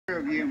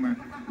of you, my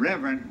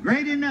Reverend,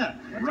 great enough.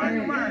 Right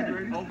on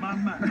my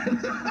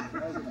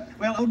mind.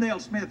 Well, Odell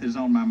Smith is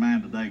on my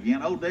mind today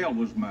again. Odell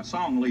was my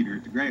song leader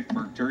at the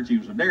Graftonburg Church. He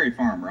was a dairy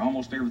farmer.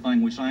 Almost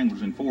everything we sang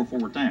was in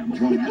 4/4 time.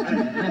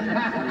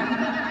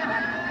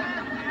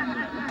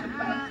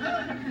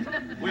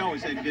 We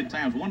always had good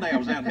times. One day I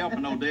was out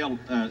helping Odell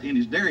in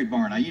his dairy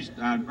barn. I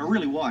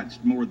really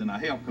watched more than I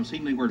helped because he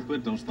knew where to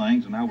put those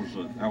things, and I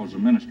was a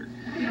minister,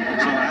 so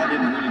I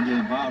didn't really get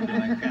involved in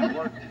that kind of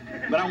work.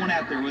 But I went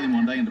out there with him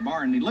one day in the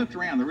barn, and he looked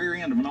around the rear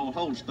end of an old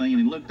Holstein,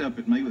 and he looked up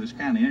at me with this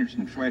kind of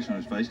interesting expression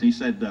on his face, and he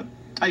said,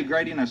 "Hey,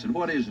 Grady," and I said,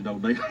 "What is it,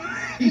 Odell?"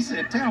 He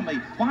said, "Tell me,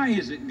 why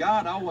is it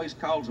God always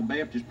calls a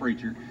Baptist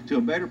preacher to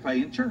a better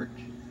paying church?"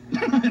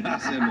 And I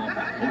said, "Well,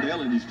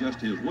 Odell, it is just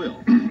his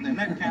will." And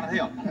that kind of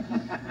helped.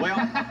 Well,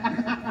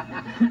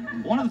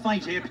 one of the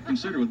things you have to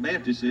consider with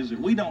Baptists is that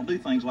we don't do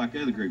things like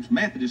other groups.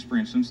 Methodists, for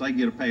instance, they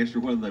get a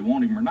pastor whether they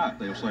want him or not.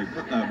 They'll say,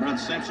 "Brother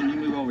Simpson, you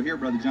move over here.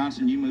 Brother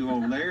Johnson, you move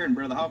over there. And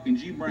Brother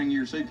Hawkins, you bring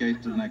your suitcase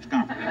to the next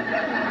conference."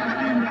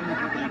 And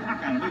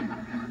that kind of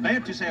movement.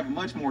 Baptists have a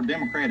much more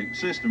democratic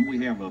system. We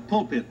have a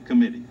pulpit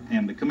committee,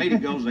 and the committee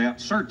goes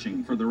out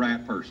searching for the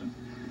right person.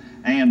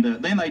 And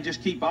then they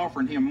just keep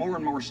offering him more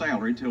and more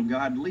salary till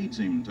God leads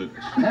him to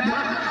us.